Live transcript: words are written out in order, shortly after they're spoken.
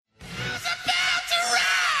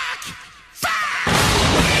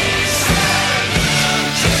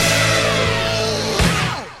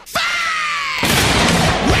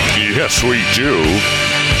Yes, we do.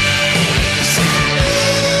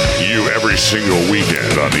 You every single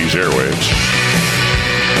weekend on these airwaves.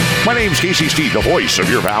 My name's Casey Steed, the voice of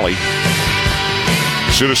your valley.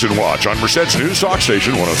 Citizen Watch on Merced's News Talk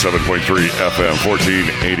Station, 107.3 FM,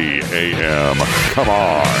 1480 AM. Come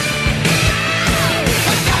on.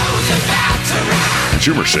 It's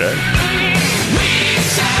your Merced.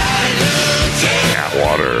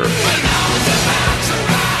 Atwater.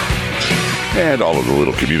 And all of the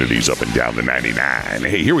little communities up and down the 99.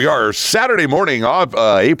 Hey, here we are, Saturday morning of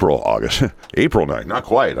April 9th. Not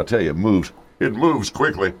quite, I'll tell you, it moves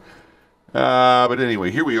quickly. But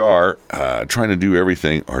anyway, here we are, trying to do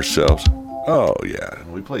everything ourselves. Oh, yeah,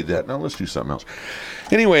 we played that. Now let's do something else.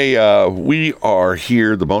 Anyway, we are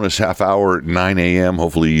here, the bonus half hour at 9 a.m.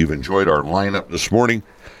 Hopefully you've enjoyed our lineup this morning.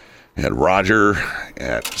 We had Roger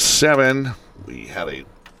at 7. We had a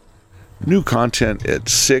new content at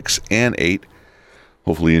 6 and 8.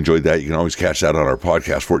 Hopefully you enjoyed that. You can always catch that on our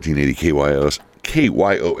podcast, 1480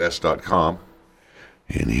 KYOS.com.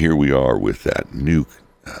 And here we are with that new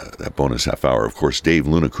that bonus half hour. Of course, Dave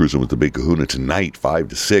Luna cruising with the Big Kahuna tonight, 5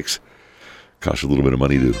 to 6. Costs a little bit of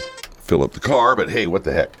money to fill up the car, but hey, what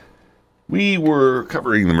the heck. We were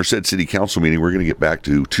covering the Merced City Council meeting. We're going to get back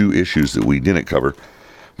to two issues that we didn't cover.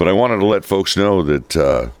 But I wanted to let folks know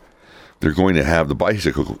that they're going to have the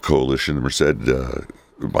Bicycle Coalition, the Merced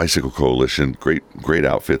Bicycle Coalition, great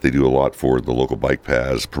outfit. They do a lot for the local bike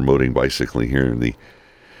paths, promoting bicycling here in the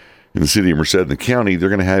city of Merced and the county. They're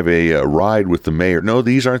going to have a ride with the mayor. No,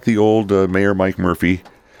 these aren't the old Mayor Mike Murphy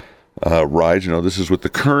rides. No, this is with the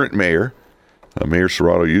current mayor, Mayor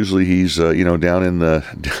Serrato. Usually he's down in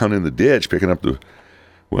the ditch picking up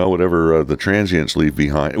whatever the transients leave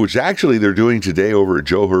behind, which actually they're doing today over at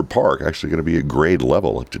Joe Hurd Park. Actually going to be a grade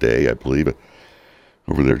level today, I believe,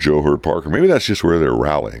 over there at Joe Hurd Park. Or maybe that's just where they're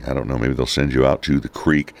rallying. I don't know. Maybe they'll send you out to the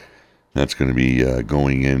creek. That's going to be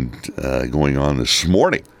going on this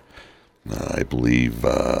morning. I believe,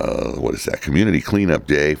 what is that? Community Cleanup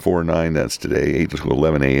Day, 4-9, that's today, 8 to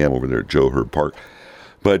 11 a.m. over there at Joe Hurd Park.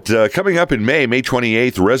 But coming up in May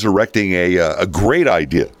 28th, resurrecting a great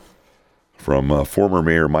idea from former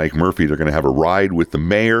Mayor Mike Murphy. They're going to have a ride with the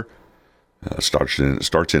mayor. Starts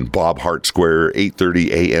in Bob Hart Square, 8:30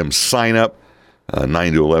 a.m. sign up,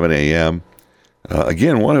 9 to 11 a.m.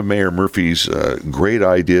 Again, one of Mayor Murphy's great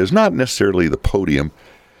ideas, not necessarily the podium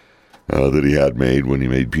that he had made when he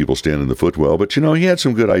made people stand in the footwell, but he had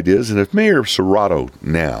some good ideas. And if Mayor Serrato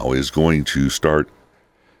now is going to start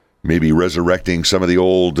maybe resurrecting some of the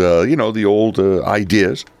old,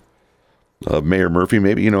 ideas of Mayor Murphy,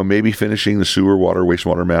 maybe finishing the sewer, water,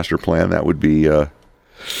 wastewater master plan, that would be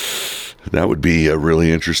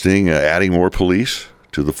really interesting. Adding more police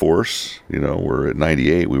to the force. We're at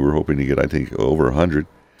 98. We were hoping to get, I think, over 100.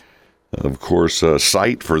 Of course,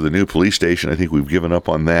 site for the new police station. I think we've given up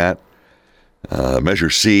on that. Measure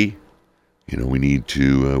C. We need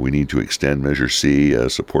to extend Measure C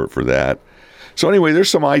support for that. So anyway, there's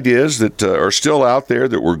some ideas that are still out there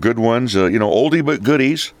that were good ones. Oldie but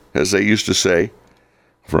goodies, as they used to say,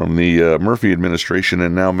 from the Murphy administration,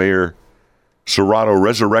 and now Mayor Serrato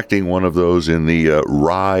resurrecting one of those in the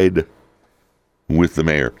ride with the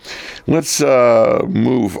mayor. Let's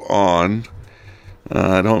move on.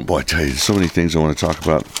 I tell you, so many things I want to talk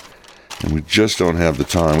about, and we just don't have the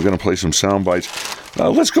time. We're going to play some sound bites.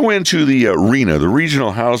 Let's go into the RHNA, the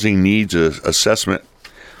Regional Housing Needs Assessment.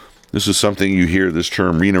 This is something you hear, this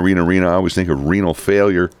term, RHNA. I always think of renal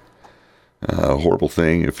failure. A horrible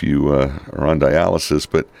thing if you are on dialysis.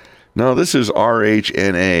 But no, this is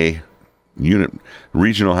RHNA,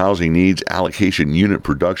 Regional Housing Needs Allocation Unit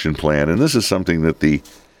Production Plan. And this is something that the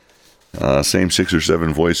same 6 or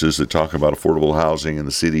 7 voices that talk about affordable housing and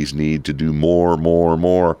the city's need to do more,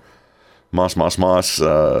 wanting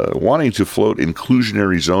to float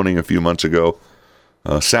inclusionary zoning a few months ago,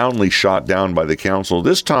 soundly shot down by the council.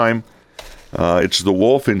 This time, it's the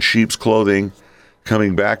wolf in sheep's clothing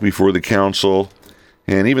coming back before the council.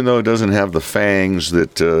 And even though it doesn't have the fangs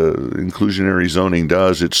that inclusionary zoning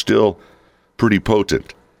does, it's still pretty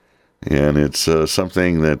potent. And it's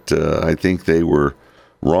something that I think they were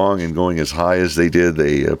wrong in going as high as they did.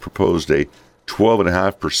 They proposed a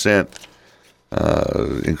 12.5%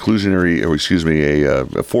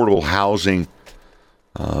 affordable housing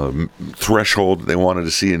threshold they wanted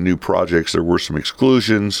to see in new projects. There were some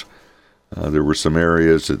exclusions. There were some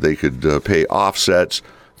areas that they could pay offsets.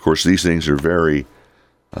 Of course, these things are very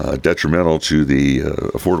detrimental to the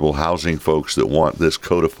affordable housing folks that want this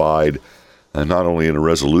codified, not only in a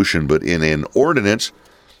resolution, but in an ordinance.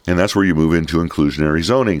 And that's where you move into inclusionary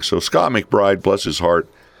zoning. So Scott McBride, bless his heart,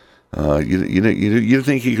 you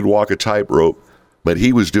think he could walk a tightrope but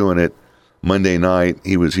he was doing it Monday night.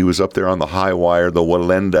 He was up there on the high wire, the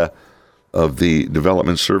Walenda of the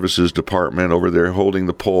Development Services Department, over there holding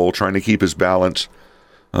the pole, trying to keep his balance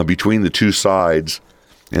between the two sides.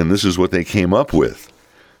 And this is what they came up with.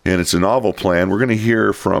 And it's a novel plan. We're going to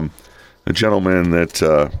hear from a gentleman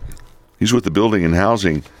that he's with the Building and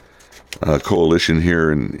Housing Coalition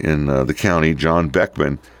here in the county, John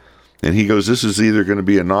Beckman. And he goes, this is either going to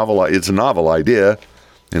be a novel idea,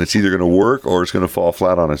 and it's either going to work or it's going to fall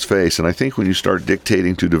flat on its face. And I think when you start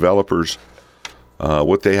dictating to developers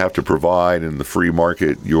what they have to provide in the free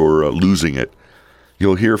market, you're losing it.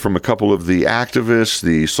 You'll hear from a couple of the activists,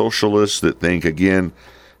 the socialists that think, again,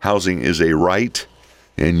 housing is a right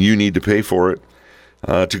and you need to pay for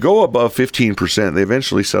it. To go above 15%, they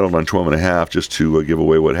eventually settled on 12.5% just to give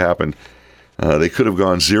away what happened. They could have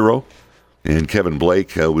gone 0%. And Kevin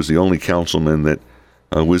Blake was the only councilman that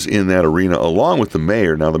was in that arena, along with the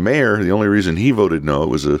mayor. Now, the mayor, the only reason he voted no, it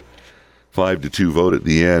was a 5-2 vote at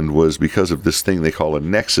the end, was because of this thing they call a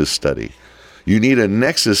nexus study. You need a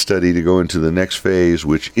nexus study to go into the next phase,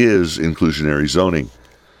 which is inclusionary zoning.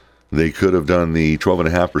 They could have done the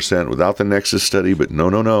 12.5% without the nexus study, but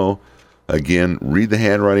no. Again, read the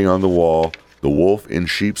handwriting on the wall. The wolf in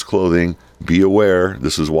sheep's clothing. Be aware.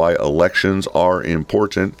 This is why elections are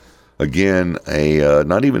important. Again,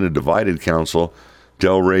 not even a divided council.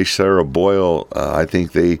 Delray, Sarah Boyle, I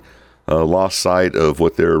think they lost sight of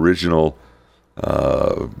what their original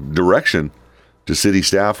direction to city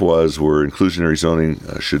staff was, where inclusionary zoning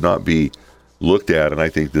should not be looked at. And I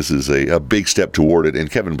think this is a big step toward it. And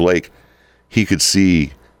Kevin Blake, he could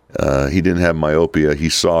see, he didn't have myopia. He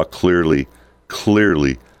saw clearly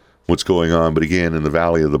what's going on. But again, in the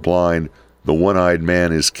Valley of the Blind, the one-eyed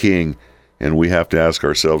man is king. And we have to ask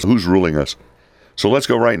ourselves, who's ruling us? So let's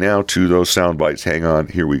go right now to those sound bites. Hang on.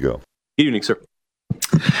 Here we go. Good evening, sir.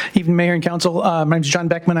 Evening, Mayor and Council. My name is John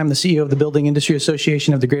Beckman. I'm the CEO of the Building Industry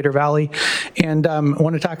Association of the Greater Valley. And I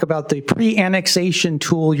want to talk about the pre-annexation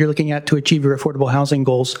tool you're looking at to achieve your affordable housing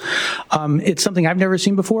goals. It's something I've never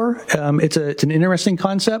seen before. It's an interesting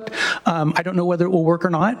concept. I don't know whether it will work or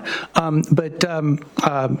not. But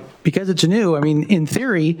because it's new, I mean, in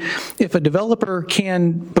theory, if a developer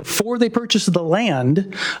can, before they purchase the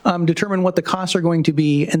land, determine what the costs are going to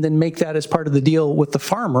be and then make that as part of the deal with the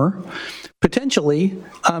farmer, potentially,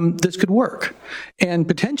 this could work. And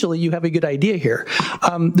potentially, you have a good idea here.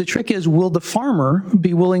 The trick is, will the farmer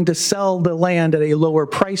be willing to sell the land at a lower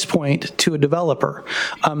price point to a developer?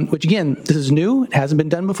 Which, again, this is new. It hasn't been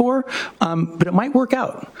done before, but it might work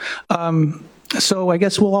out. So I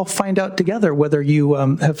guess we'll all find out together whether you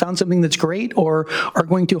have found something that's great or are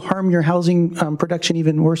going to harm your housing production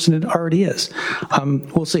even worse than it already is.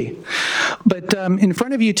 We'll see. But in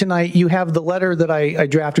front of you tonight, you have the letter that I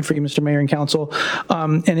drafted for you, Mr. Mayor and Council,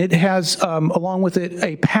 and it has, along with it,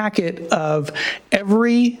 a packet of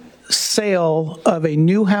every sale of a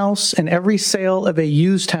new house and every sale of a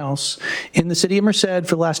used house in the city of Merced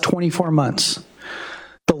for the last 24 months.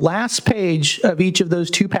 The last page of each of those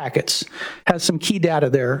two packets has some key data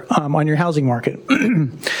there on your housing market.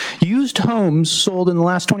 Used homes sold in the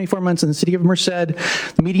last 24 months in the city of Merced,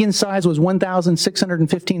 the median size was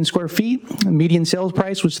 1,615 square feet. The median sales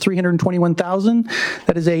price was $321,000.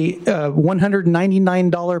 That is a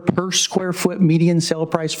 $199 per square foot median sale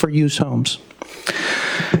price for used homes.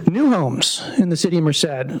 New homes in the city of Merced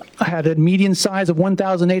had a median size of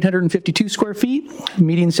 1,852 square feet,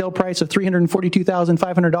 median sale price of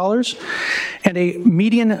 $342,500, and a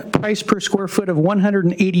median price per square foot of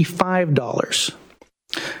 $185.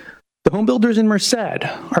 The home builders in Merced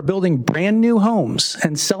are building brand new homes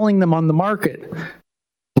and selling them on the market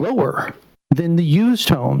lower than the used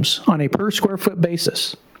homes on a per square foot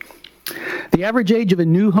basis. The average age of a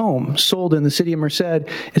new home sold in the city of Merced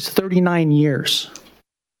is 39 years.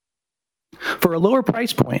 For a lower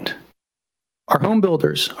price point, our home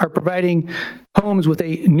builders are providing homes with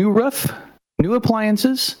a new roof, new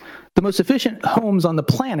appliances, the most efficient homes on the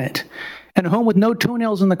planet, and a home with no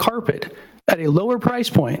toenails in the carpet at a lower price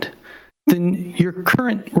point than your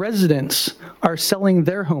current residents are selling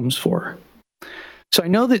their homes for. So I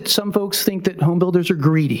know that some folks think that home builders are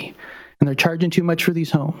greedy and they're charging too much for these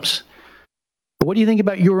homes. But what do you think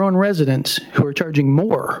about your own residents who are charging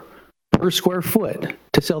more per square foot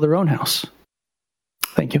to sell their own house?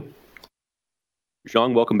 Thank you.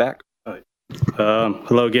 Jean, welcome back.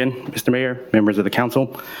 Hello again, Mr. Mayor, members of the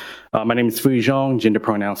council. My name is Fui Zhong, gender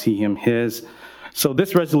pronouns he, him, his. So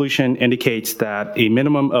this resolution indicates that a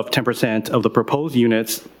minimum of 10% of the proposed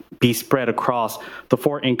units be spread across the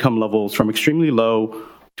four income levels from extremely low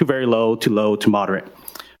to very low to moderate.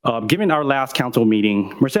 Given our last council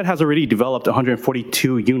meeting, Merced has already developed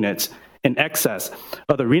 142 units in excess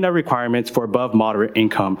of the RHNA requirements for above moderate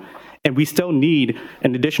income, and we still need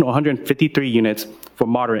an additional 153 units for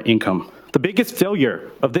moderate income. The biggest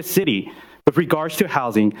failure of this city with regards to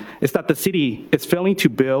housing is that the city is failing to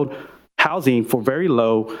build housing for very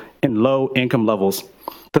low and low income levels.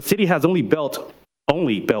 The city has only built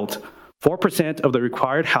 4% of the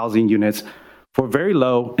required housing units for very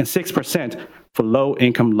low and 6% for low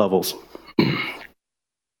income levels.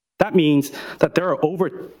 That means that there are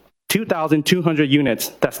over 2,200 units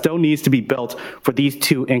that still needs to be built for these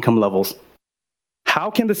two income levels. How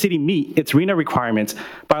can the city meet its RHNA requirements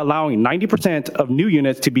by allowing 90% of new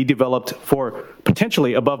units to be developed for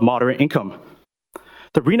potentially above moderate income?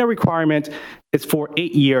 The RHNA requirement is for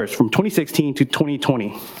 8 years, from 2016 to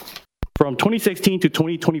 2020. From 2016 to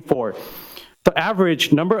 2024, the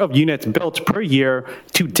average number of units built per year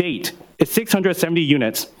to date is 670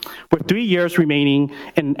 units, with 3 years remaining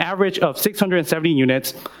and an average of 670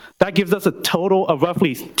 units. That gives us a total of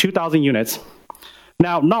roughly 2,000 units.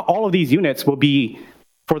 Now, not all of these units will be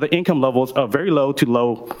for the income levels of very low to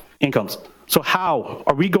low incomes. So how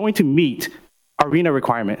are we going to meet our RHNA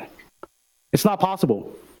requirement? It's not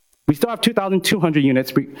possible. We still have 2,200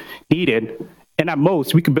 units needed, and at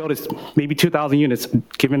most, we could build maybe 2,000 units,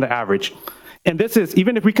 given the average. And this is,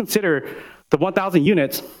 even if we consider the 1,000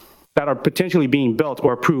 units that are potentially being built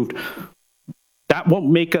or approved, that won't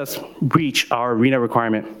make us reach our RHNA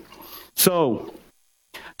requirement. So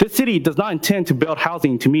this city does not intend to build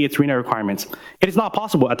housing to meet its RHNA requirements. It is not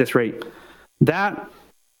possible at this rate. That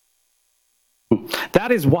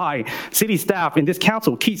is why city staff and this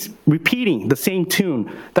council keeps repeating the same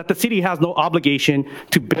tune, that the city has no obligation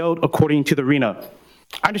to build according to the RHNA.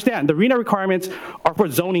 I understand the RHNA requirements are for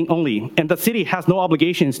zoning only, and the city has no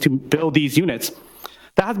obligations to build these units.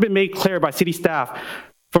 That has been made clear by city staff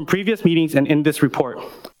from previous meetings and in this report.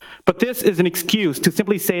 But this is an excuse to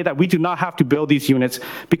simply say that we do not have to build these units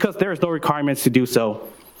because there is no requirements to do so.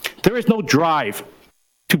 There is no drive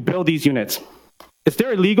to build these units. Is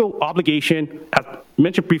there a legal obligation, as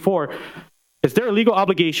mentioned before, is there a legal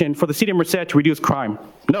obligation for the city of Merced to reduce crime?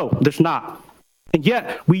 No, there's not. And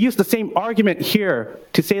yet, we use the same argument here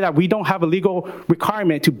to say that we don't have a legal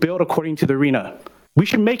requirement to build according to the RHNA. We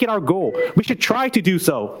should make it our goal. We should try to do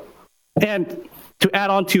so. And to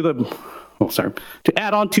add on to the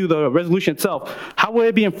resolution itself, how will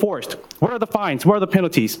it be enforced? What are the fines? What are the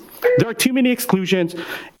penalties? There are too many exclusions,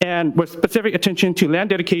 and with specific attention to land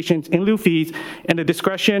dedications, in lieu fees, and the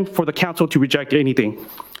discretion for the council to reject anything.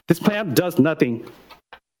 This plan does nothing.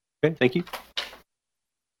 Okay, thank you.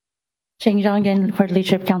 Sheng Zhang again for the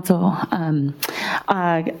Leadership Council.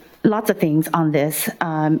 Lots of things on this,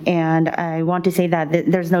 and I want to say that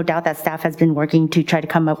there's no doubt that staff has been working to try to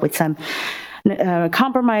come up with some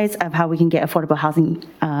compromise of how we can get affordable housing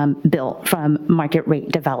built from market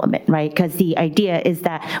rate development, right? Because the idea is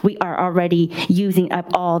that we are already using up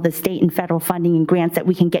all the state and federal funding and grants that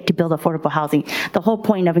we can get to build affordable housing. The whole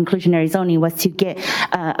point of inclusionary zoning was to get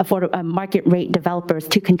market rate developers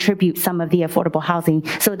to contribute some of the affordable housing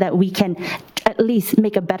so that we can at least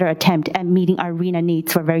make a better attempt at meeting our RHNA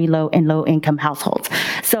needs for very low and low income households.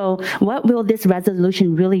 So what will this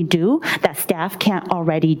resolution really do that staff can't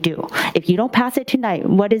already do? If you don't pass it tonight,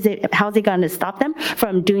 how's it going to stop them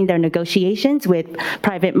from doing their negotiations with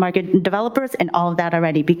private market developers and all of that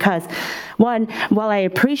already? Because one, while I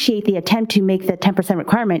appreciate the attempt to make the 10%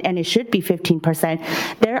 requirement, and it should be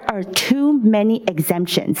 15%, there are too many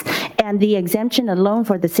exemptions. And the exemption alone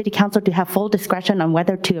for the city council to have full discretion on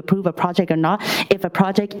whether to approve a project or not, if a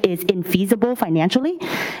project is infeasible financially,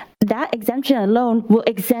 that exemption alone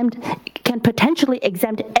can potentially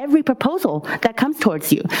exempt every proposal that comes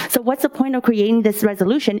towards you. So what's the point of creating this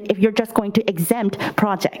resolution if you're just going to exempt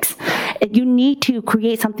projects? You need to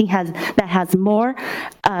create something that has more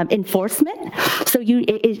enforcement. So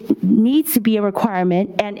it needs to be a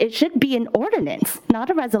requirement, and it should be an ordinance,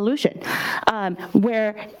 not a resolution,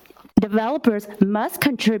 where developers must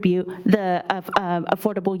contribute the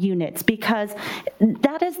affordable units, because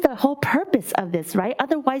that is the whole purpose of this, right?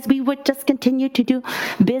 Otherwise, we would just continue to do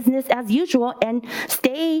business as usual and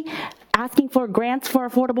stay asking for grants for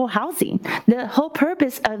affordable housing. The whole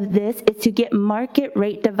purpose of this is to get market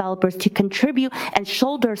rate developers to contribute and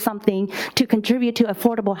shoulder something to contribute to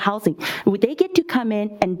affordable housing. They get to come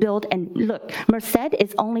in and build, and look, Merced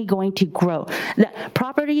is only going to grow. The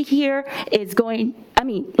property here is going,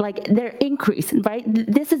 they're increasing, right?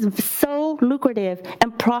 This is so lucrative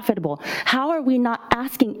and profitable. How are we not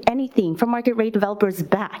asking anything from market rate developers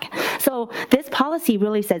back? So this policy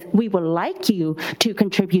really says we would like you to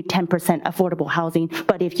contribute 10% affordable housing,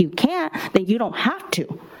 but if you can't, then you don't have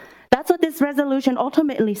to. That's what this resolution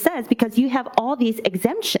ultimately says, because you have all these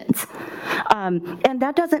exemptions. And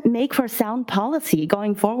that doesn't make for sound policy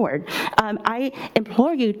going forward. I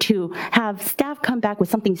implore you to have staff come back with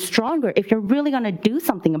something stronger if you're really going to do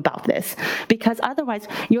something about this, because otherwise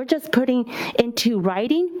you're just putting into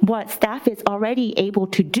writing what staff is already able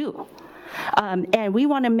to do. And we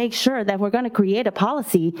want to make sure that we're going to create a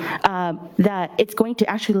policy that it's going to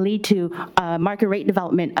actually lead to market rate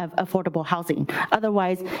development of affordable housing.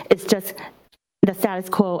 Otherwise, it's just the status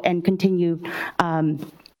quo and continue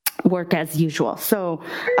work as usual. So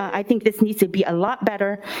I think this needs to be a lot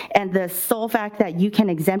better. And the sole fact that you can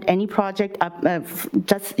exempt any project up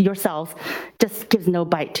just yourself just gives no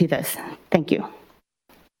bite to this. Thank you.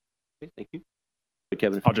 Okay, thank you.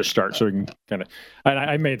 Kevin. I'll just start so we can kind of, and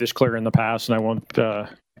I made this clear in the past and I won't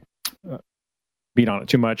beat on it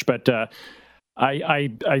too much, but I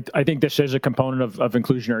think this is a component of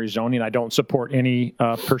inclusionary zoning. I don't support any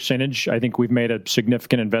percentage. I think we've made a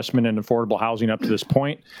significant investment in affordable housing up to this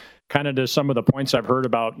point. Kind of to some of the points I've heard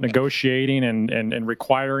about negotiating and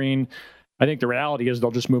requiring, I think the reality is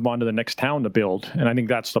they'll just move on to the next town to build. And I think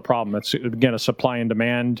that's the problem. It's, again, a supply and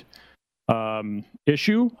demand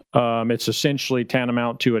issue. It's essentially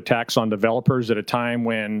tantamount to a tax on developers at a time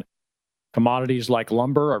when commodities like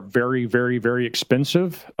lumber are very, very, very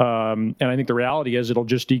expensive. And I think the reality is it'll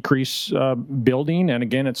just decrease building. And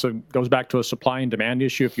again, it goes back to a supply and demand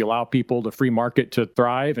issue. If you allow people, the free market to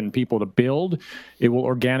thrive and people to build, it will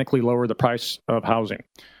organically lower the price of housing.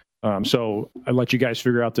 So I let you guys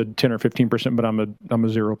figure out the 10 or 15%, but I'm a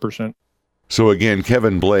 0%. So again,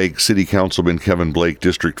 Kevin Blake, City Councilman Kevin Blake,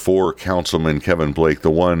 District 4 Councilman Kevin Blake,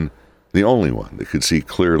 the only one that could see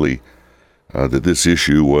clearly that this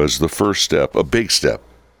issue was the first step, a big step,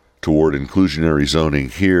 toward inclusionary zoning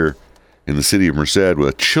here in the city of Merced with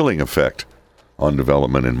a chilling effect on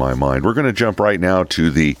development in my mind. We're going to jump right now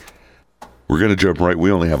we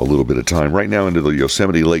only have a little bit of time, right now into the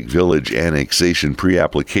Yosemite Lake Village annexation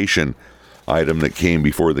pre-application item that came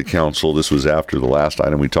before the council. This was after the last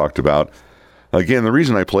item we talked about. Again, the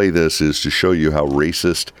reason I play this is to show you how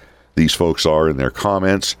racist these folks are in their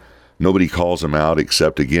comments. Nobody calls them out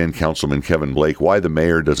except, again, Councilman Kevin Blake. Why the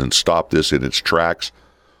mayor doesn't stop this in its tracks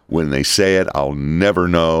when they say it, I'll never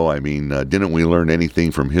know. I mean, didn't we learn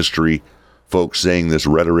anything from history? Folks saying this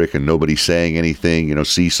rhetoric and nobody saying anything,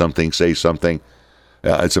 see something, say something.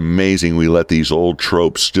 It's amazing we let these old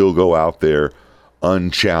tropes still go out there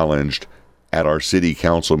unchallenged at our city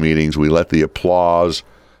council meetings. We let the applause.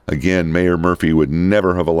 Again, Mayor Murphy would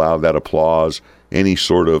never have allowed that applause, any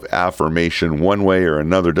sort of affirmation one way or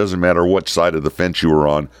another. Doesn't matter what side of the fence you were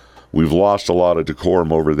on. We've lost a lot of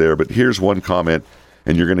decorum over there. But here's one comment,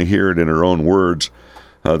 and you're going to hear it in her own words.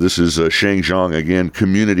 This is Sheng Zhang, again,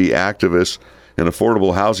 community activist and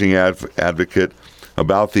affordable housing advocate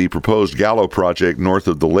about the proposed Gallo project north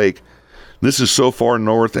of the lake. This is so far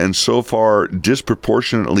north and so far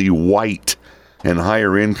disproportionately white and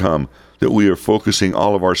higher income that we are focusing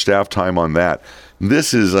all of our staff time on that.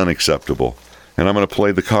 This is unacceptable. And I'm going to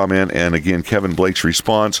play the comment, and again, Kevin Blake's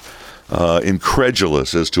response,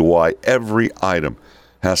 incredulous as to why every item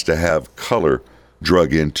has to have color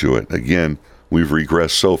drug into it. Again, we've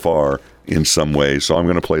regressed so far in some ways, so I'm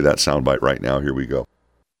going to play that soundbite right now. Here we go.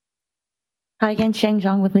 Hi again, Sheng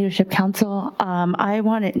Zhang with Leadership Council. I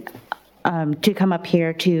wanted to come up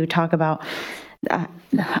here to talk about,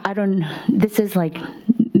 this is like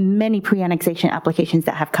many pre-annexation applications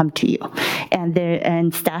that have come to you,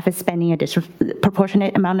 and staff is spending a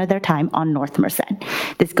disproportionate amount of their time on North Merced.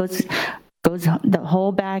 This goes the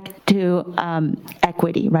whole back to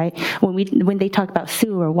equity, right? When they talk about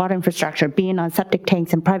sewer, water infrastructure, being on septic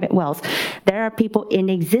tanks and private wells, there are people in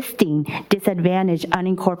existing disadvantaged,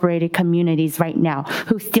 unincorporated communities right now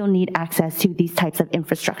who still need access to these types of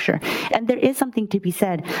infrastructure. And there is something to be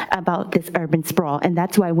said about this urban sprawl, and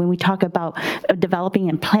that's why when we talk about developing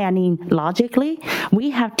and planning logically, we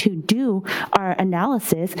have to do our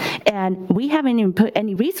analysis, and we haven't even put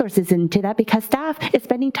any resources into that because staff is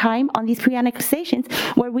spending time on these pre-annexations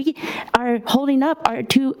where we are holding up our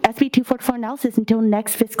SB 244 analysis until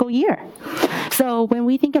next fiscal year. So when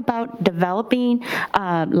we think about developing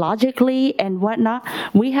logically and whatnot,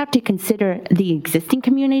 we have to consider the existing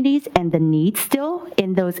communities and the needs still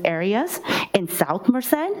in those areas. In South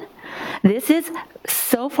Merced, this is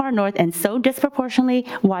so far north and so disproportionately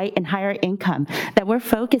white and higher income that we're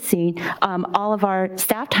focusing all of our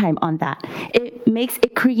staff time on that.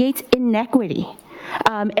 It creates inequity.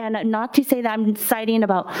 And not to say that I'm citing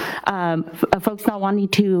about folks not wanting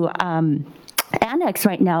to annex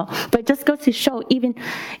right now, but it just goes to show even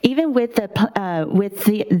with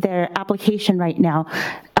their application right now,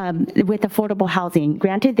 with affordable housing.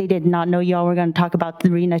 Granted, they did not know y'all were going to talk about the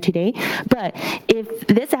RHNA today, but if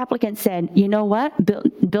this applicant said, you know what,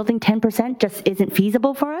 building 10% just isn't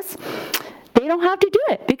feasible for us, they don't have to do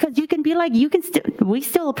it, because you can be like, we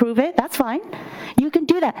still approve it. That's fine. You can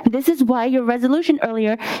do that. This is why your resolution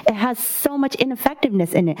earlier, it has so much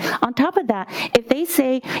ineffectiveness in it. On top of that, if they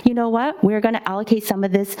say, you know what, we're going to allocate some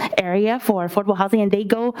of this area for affordable housing, and they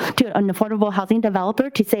go to an affordable housing developer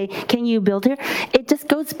to say, can you build here? It just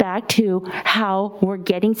goes back to how we're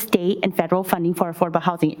getting state and federal funding for affordable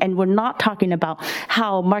housing. And we're not talking about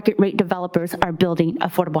how market rate developers are building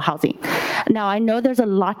affordable housing. Now, I know there's a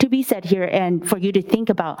lot to be said here and for you to think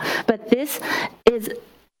about, but this is,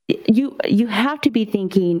 you have to be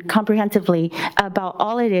thinking comprehensively about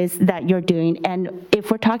all it is that you're doing. And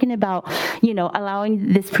if we're talking about,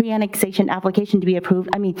 allowing this pre-annexation application to be approved,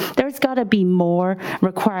 I mean, there's got to be more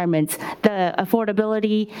requirements. The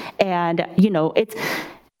affordability and,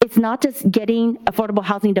 it's not just getting affordable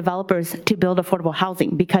housing developers to build affordable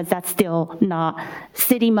housing, because that's still not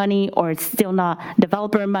city money, or it's still not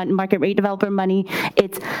developer money, market rate developer money.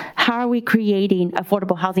 It's how are we creating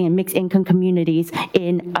affordable housing in mixed income communities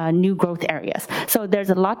in new growth areas. So there's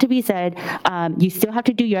a lot to be said. You still have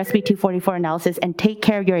to do your SB 244 analysis and take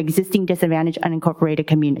care of your existing disadvantaged unincorporated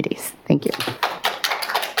communities. Thank you.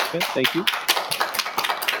 Okay, thank you.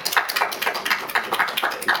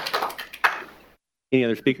 Any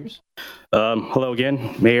other speakers? Hello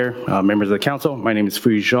again, Mayor, members of the council. My name is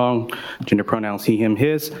Fu Zhang, gender pronouns he, him,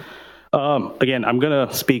 his. Again, I'm going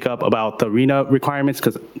to speak up about the RHNA requirements,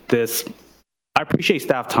 because I appreciate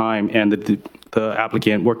staff time and the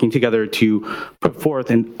applicant working together to put forth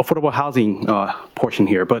an affordable housing portion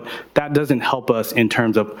here, but that doesn't help us in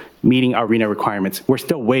terms of meeting our RHNA requirements. We're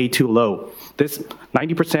still way too low. This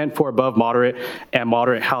 90% for above moderate and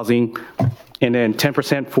moderate housing, and then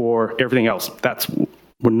 10% for everything else.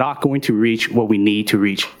 We're not going to reach what we need to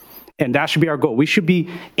reach. And that should be our goal. We should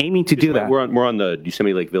be aiming to do that. We're on the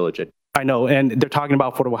Yosemite Lake Village. I know, and they're talking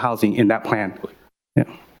about affordable housing in that plan. Yeah.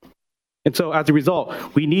 And so as a result,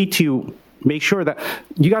 we need to make sure that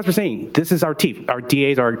you guys are saying this is our teeth. Our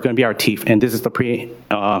DAs are going to be our teeth, and this is the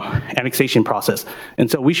pre-annexation process.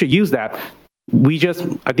 And so we should use that.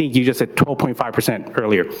 I think you just said 12.5%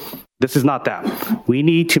 earlier. This is not that. We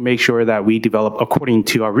need to make sure that we develop according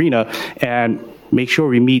to our RHNA and make sure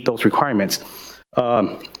we meet those requirements.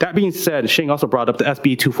 That being said, Shing also brought up the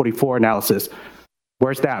SB 244 analysis.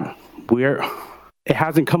 Where's that? It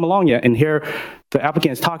hasn't come along yet. And here the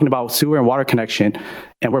applicant is talking about sewer and water connection,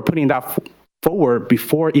 and we're putting that forward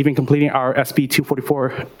before even completing our SB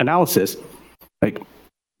 244 analysis. Like,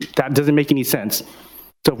 that doesn't make any sense.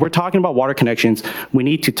 So if we're talking about water connections, we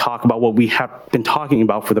need to talk about what we have been talking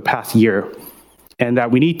about for the past year, and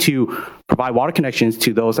that we need to provide water connections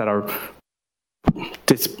to those that are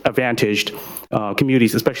disadvantaged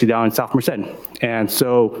communities, especially down in South Merced. And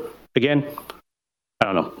so, again, I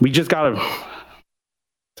don't know.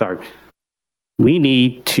 We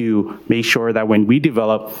need to make sure that when we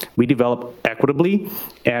develop equitably,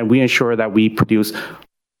 and we ensure that we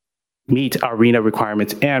meet our RHNA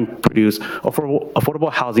requirements and produce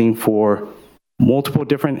affordable housing for multiple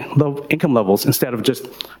different income levels, instead of just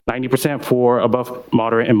 90% for above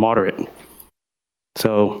moderate and moderate.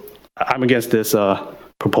 So I'm against this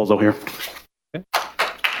proposal here. Okay.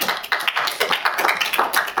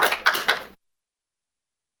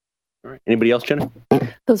 All right. Anybody else, Jenna?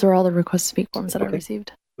 Those are all the request to speak forms that I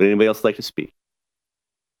received. Would anybody else like to speak?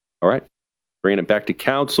 All right. Bringing it back to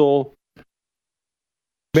council.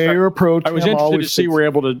 Mayor Pro Tem. I was interested to see we're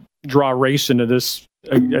able to draw race into this.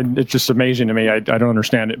 It's just amazing to me. I don't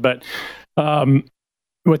understand it. But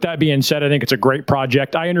with that being said, I think it's a great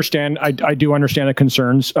project. I understand. I do understand the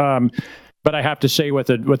concerns. But I have to say, with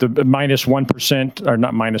a minus 1%, or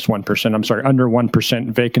not minus 1%, I'm sorry, under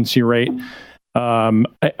 1% vacancy rate,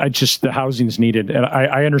 I just, the housing's needed. And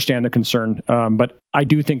I understand the concern. But I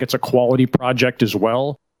do think it's a quality project as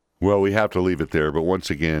well. Well, we have to leave it there. But once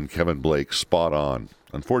again, Kevin Blake, spot on.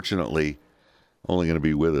 Unfortunately, only going to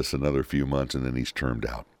be with us another few months, and then he's termed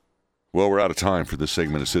out. Well, we're out of time for this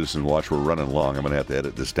segment of Citizen Watch. We're running long. I'm going to have to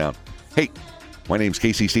edit this down. Hey, my name's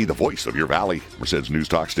KCC, the voice of your valley. Merced's News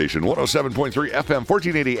Talk Station, 107.3 FM,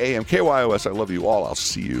 1480 AM, KYOS. I love you all. I'll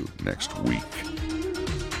see you next week.